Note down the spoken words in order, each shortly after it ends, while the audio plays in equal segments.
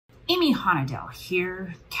Amy Honadell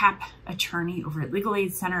here, CAP attorney over at Legal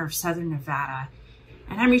Aid Center of Southern Nevada,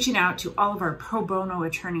 and I'm reaching out to all of our pro bono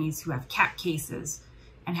attorneys who have CAP cases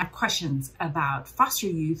and have questions about foster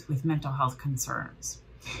youth with mental health concerns.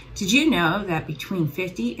 Did you know that between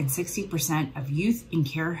 50 and 60% of youth in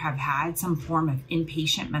care have had some form of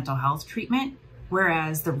inpatient mental health treatment,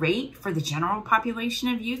 whereas the rate for the general population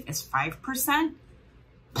of youth is 5%?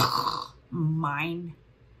 Mind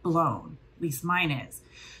blown. At least mine is.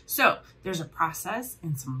 So there's a process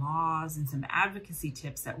and some laws and some advocacy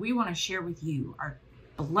tips that we want to share with you, our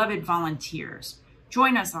beloved volunteers.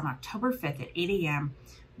 Join us on October 5th at 8 a.m.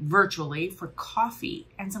 virtually for coffee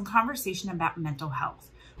and some conversation about mental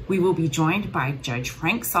health. We will be joined by Judge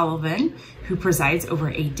Frank Sullivan, who presides over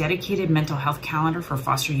a dedicated mental health calendar for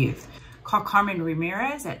foster youth. Call Carmen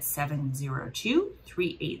Ramirez at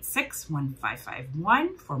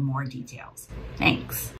 702-386-1551 for more details. Thanks.